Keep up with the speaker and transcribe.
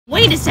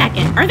Wait a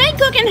second, are they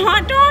cooking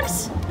hot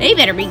dogs? They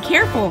better be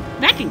careful,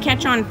 that could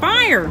catch on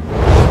fire.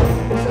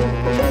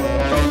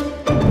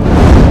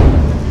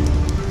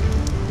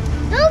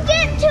 Don't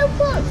get too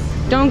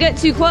close. Don't get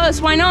too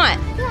close, why not?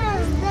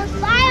 Because the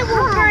fire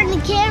will burn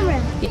the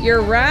camera.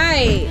 You're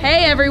right.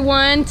 Hey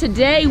everyone,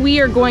 today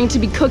we are going to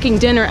be cooking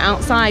dinner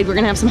outside. We're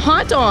gonna have some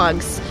hot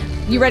dogs.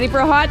 You ready for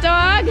a hot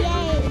dog?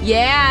 Yay.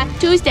 Yeah.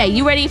 Tuesday,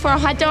 you ready for a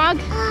hot dog?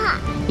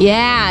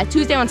 Yeah,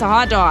 Tuesday wants a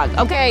hot dog.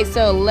 Okay,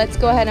 so let's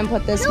go ahead and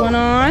put this one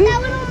on.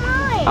 That one on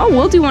mine. Oh,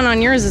 we'll do one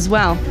on yours as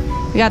well.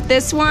 We got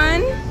this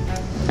one.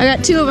 I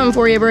got 2 of them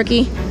for you,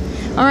 Brookie.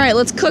 All right,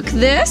 let's cook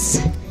this.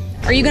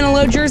 Are you gonna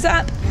load yours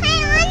up?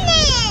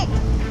 I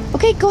want it.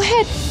 Okay, go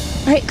ahead.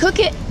 All right, cook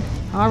it.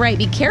 All right,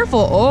 be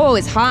careful. Oh,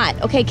 it's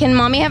hot. Okay, can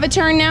mommy have a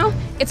turn now?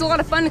 It's a lot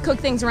of fun to cook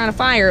things around a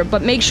fire,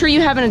 but make sure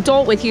you have an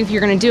adult with you if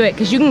you're gonna do it,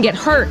 because you can get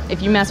hurt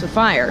if you mess with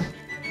fire.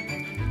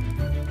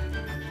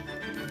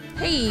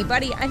 Hey,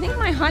 buddy, I think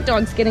my hot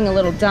dog's getting a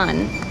little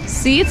done.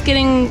 See, it's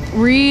getting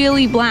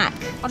really black.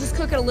 I'll just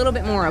cook it a little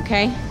bit more,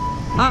 okay?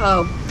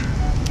 Uh-oh.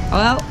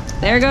 Well,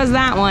 there goes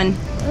that one.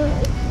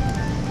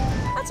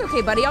 That's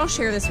okay, buddy, I'll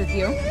share this with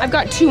you. I've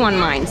got 2 on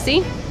mine,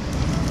 see?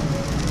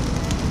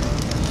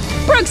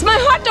 Brooks, my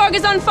hot dog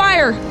is on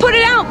fire! Put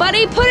it out,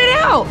 buddy, put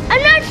it out!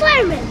 I'm not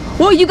fireman.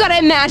 Well, you gotta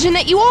imagine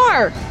that you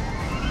are!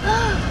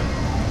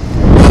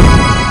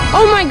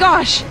 Oh my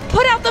gosh!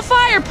 Put out the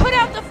fire! Put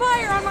out the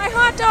fire on my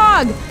hot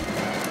dog!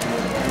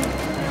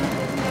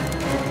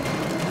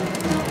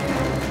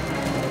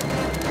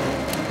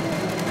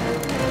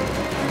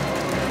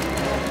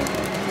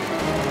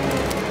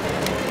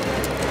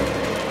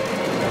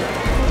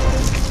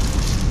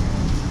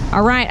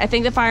 All right, I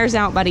think the fire's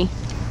out, buddy.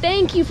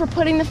 Thank you for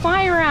putting the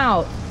fire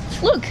out.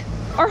 Look,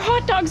 our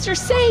hot dogs are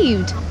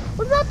saved.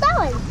 What about that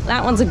one?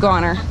 That one's a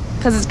goner,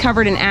 because it's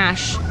covered in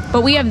ash.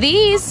 But we have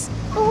these.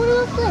 But what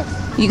about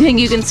this? You think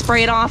you can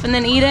spray it off and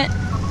then eat it?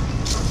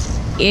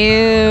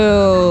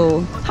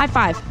 Ew. High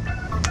five.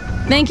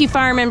 Thank you,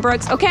 Fireman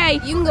Brooks.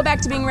 Okay, you can go back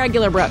to being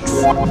regular Brooks.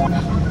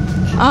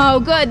 Oh,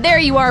 good. There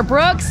you are,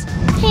 Brooks.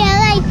 Hey,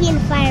 I like being a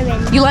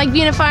fireman. You like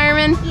being a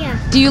fireman? Yeah.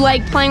 Do you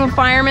like playing with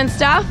fireman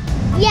stuff?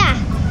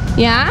 Yeah.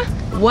 Yeah?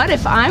 What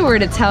if I were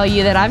to tell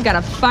you that I've got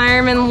a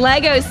fireman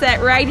Lego set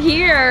right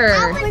here?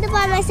 I'll put it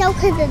by myself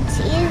because it's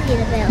easy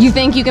to build. You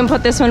think you can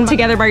put this one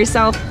together by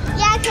yourself?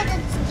 Yeah, because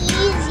it's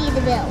easy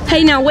to build.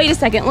 Hey, now wait a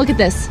second, look at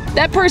this.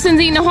 That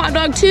person's eating a hot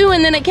dog too,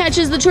 and then it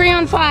catches the tree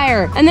on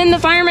fire. And then the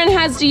fireman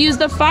has to use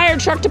the fire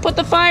truck to put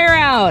the fire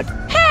out.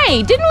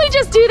 Hey, didn't we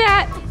just do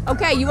that?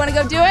 Okay, you wanna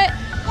go do it?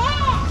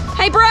 Yeah.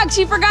 Hey, Brooks,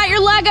 you forgot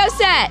your Lego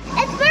set.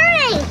 It's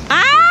burning.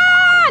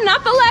 Ah,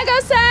 not the Lego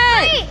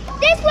set. Wait,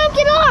 this won't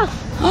get off.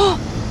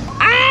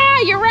 Ah,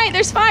 you're right,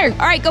 there's fire.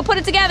 All right, go put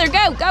it together,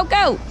 go, go,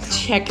 go.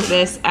 Check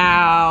this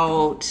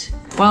out.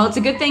 Well, it's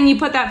a good thing you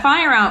put that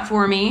fire out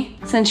for me,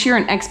 since you're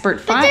an expert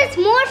But fire. there's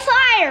more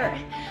fire.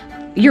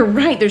 You're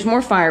right, there's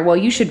more fire. Well,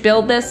 you should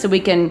build this so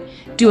we can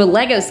do a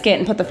Lego skit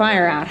and put the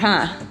fire out,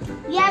 huh?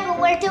 Yeah, but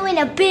we're doing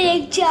a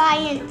big,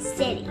 giant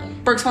city.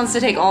 Brooks wants to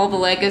take all the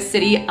Lego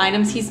City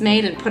items he's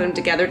made and put them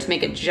together to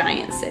make a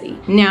giant city.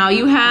 Now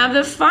you have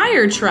the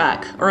fire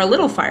truck, or a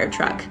little fire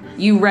truck.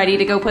 You ready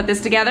to go put this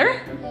together?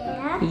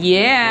 Yeah.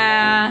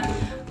 Yeah.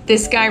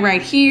 This guy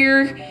right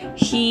here,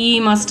 he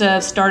must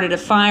have started a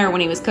fire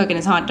when he was cooking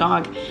his hot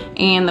dog,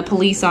 and the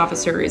police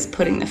officer is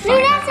putting the fire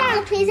No, that's out.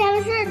 not a police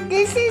officer.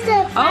 This is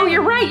a Oh,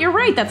 you're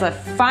right, that's a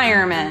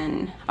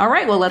fireman. All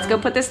right, well, let's go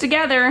put this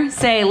together.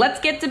 Say, let's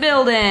get to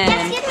building.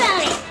 Let's get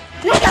about it.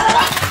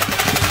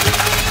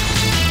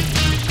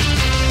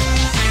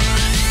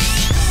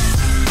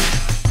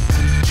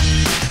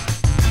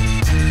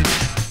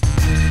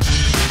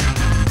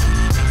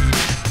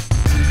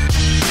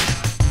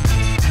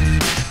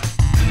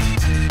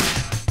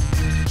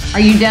 Are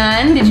you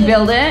done? Did you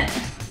build it?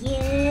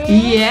 Yeah.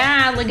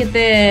 Yeah, look at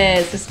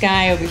this. This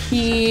guy over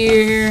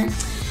here.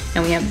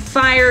 And we have the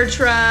fire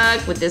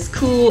truck with this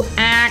cool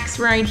axe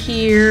right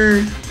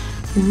here.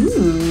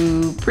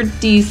 Ooh,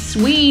 pretty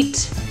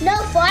sweet. No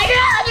fire,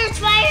 there's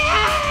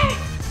fire.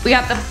 We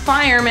got the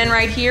fireman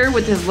right here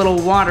with his little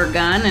water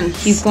gun, and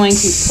he's going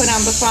to put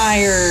out the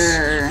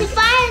fire. The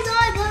fire's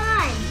all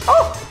gone.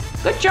 Oh,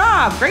 good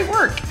job, great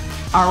work.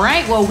 All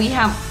right, well, we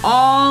have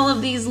all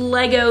of these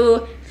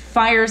Lego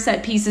fire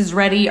set pieces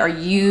ready. Are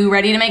you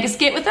ready to make a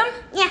skit with them?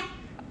 Yeah.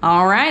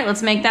 All right,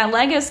 let's make that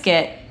Lego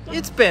skit.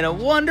 It's been a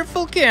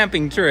wonderful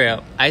camping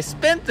trip. I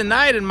spent the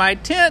night in my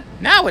tent.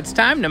 Now it's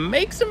time to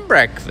make some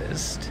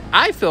breakfast.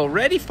 I feel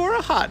ready for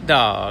a hot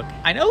dog.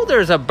 I know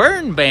there's a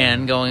burn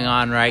ban going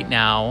on right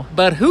now,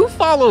 but who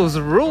follows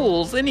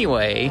rules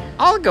anyway?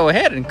 I'll go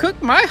ahead and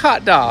cook my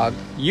hot dog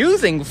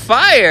using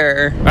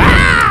fire.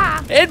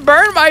 Ah! It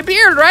burned my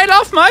beard right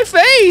off my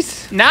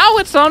face. Now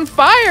it's on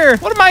fire.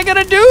 What am I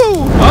gonna do?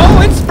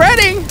 Oh, it's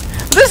spreading.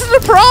 This is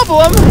a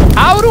problem.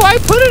 How do I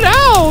put it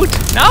out?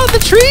 Now the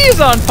tree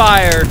is on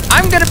fire.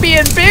 I'm gonna be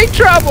in big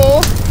trouble.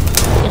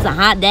 It's a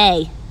hot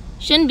day.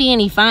 Shouldn't be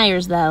any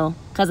fires though,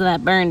 because of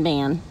that burn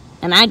ban.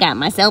 And I got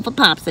myself a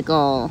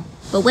popsicle.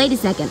 But wait a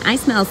second, I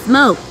smell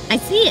smoke. I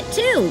see it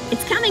too.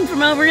 It's coming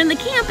from over in the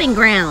camping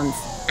grounds.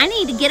 I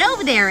need to get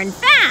over there and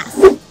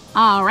fast.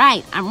 All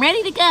right, I'm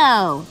ready to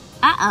go.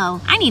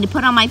 Uh-oh, I need to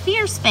put on my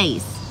fierce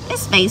face.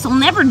 This face will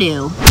never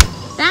do.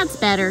 That's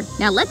better.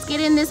 Now let's get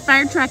in this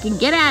fire truck and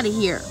get out of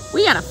here.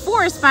 We got a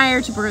forest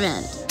fire to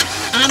prevent.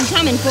 I'm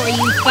coming for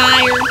you,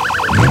 fire.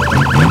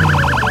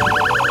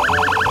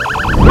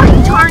 What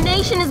in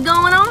tarnation is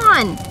going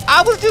on?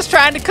 I was just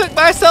trying to cook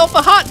myself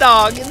a hot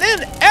dog, and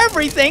then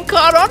everything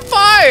caught on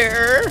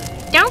fire.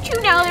 Don't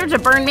you know there's a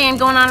burn ban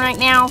going on right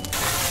now?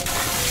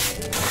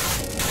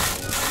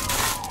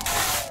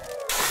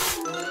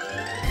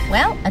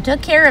 Well, I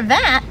took care of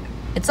that.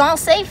 It's all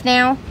safe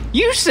now.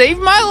 You saved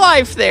my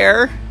life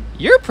there.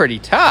 You're pretty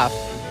tough.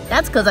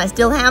 That's because I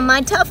still have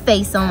my tough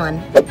face on.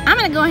 I'm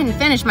gonna go ahead and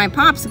finish my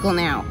popsicle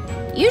now.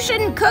 You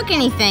shouldn't cook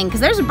anything because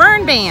there's a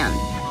burn ban.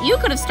 You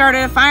could have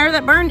started a fire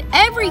that burned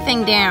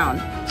everything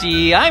down.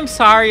 Gee, I'm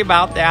sorry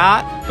about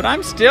that, but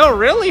I'm still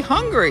really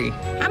hungry.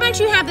 How about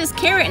you have this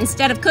carrot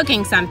instead of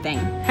cooking something?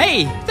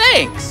 Hey,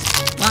 thanks.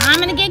 Well, I'm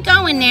gonna get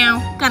going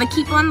now. Gotta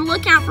keep on the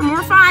lookout for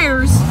more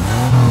fires.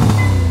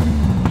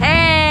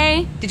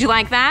 Hey, did you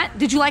like that?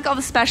 Did you like all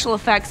the special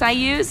effects I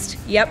used?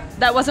 Yep,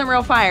 that wasn't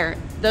real fire.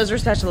 Those were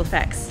special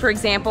effects. For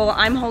example,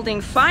 I'm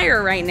holding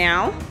fire right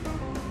now.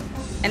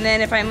 And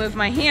then if I move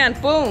my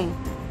hand, boom,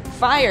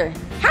 fire.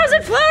 How's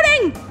it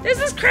floating? This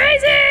is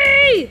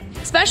crazy!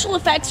 Special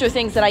effects are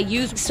things that I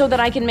use so that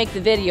I can make the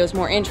videos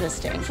more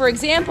interesting. For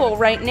example,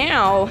 right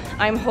now,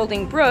 I'm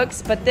holding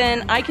Brooks, but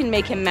then I can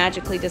make him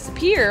magically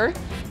disappear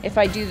if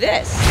I do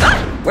this.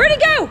 Ah, where'd he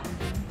go?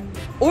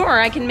 Or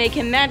I can make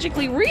him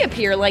magically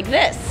reappear like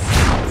this.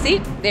 See,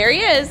 there he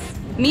is.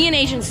 Me and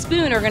Agent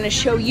Spoon are gonna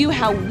show you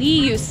how we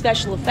use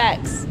special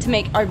effects to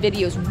make our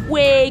videos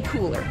way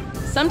cooler.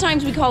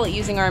 Sometimes we call it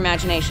using our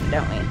imagination,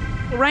 don't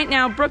we? Right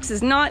now, Brooks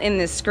is not in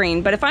this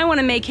screen, but if I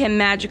wanna make him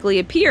magically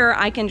appear,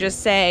 I can just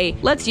say,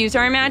 let's use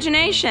our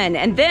imagination.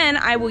 And then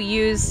I will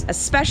use a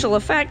special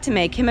effect to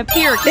make him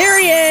appear. There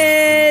he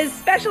is,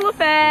 special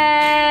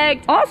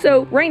effect.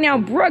 Also, right now,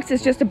 Brooks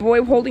is just a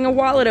boy holding a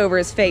wallet over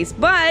his face,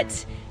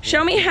 but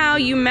show me how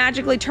you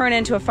magically turn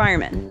into a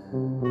fireman.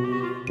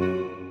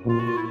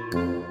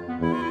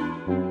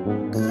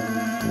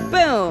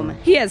 Boom!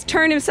 He has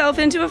turned himself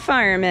into a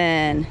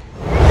fireman.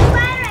 There's a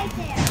fire right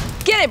there.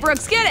 Get it,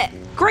 Brooks, get it!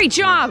 Great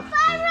job!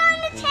 Fire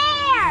on the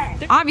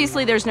chair.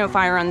 Obviously there's no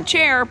fire on the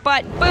chair,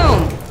 but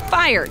boom!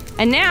 Fired.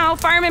 And now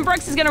Fireman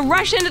Brooks is gonna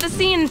rush into the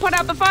scene and put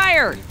out the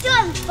fire.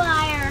 Done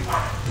fire.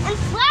 And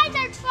flies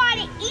are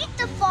trying to eat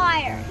the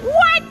fire.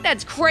 What?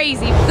 That's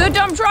crazy. The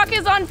dump truck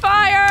is on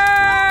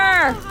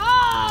fire!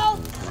 Oh.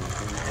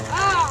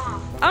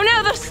 Oh. Oh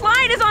no, the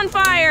slide is on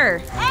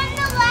fire! And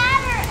the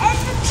ladder and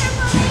the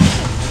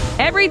trampoline.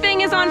 Everything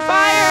is on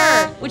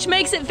fire, which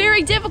makes it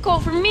very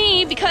difficult for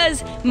me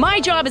because my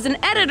job as an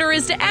editor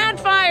is to add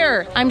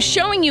fire. I'm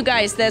showing you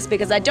guys this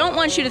because I don't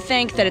want you to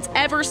think that it's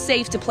ever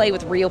safe to play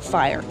with real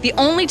fire. The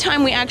only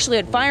time we actually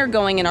had fire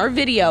going in our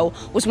video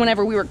was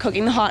whenever we were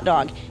cooking the hot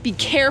dog. Be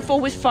careful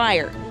with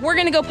fire. We're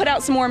gonna go put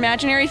out some more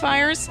imaginary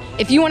fires.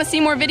 If you wanna see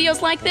more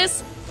videos like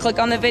this, click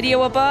on the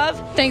video above.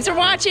 Thanks for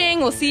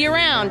watching, we'll see you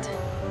around.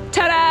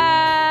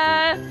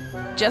 Ta-da!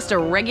 Just a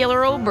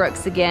regular old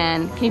Brooks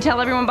again. Can you tell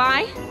everyone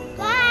bye?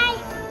 Bye.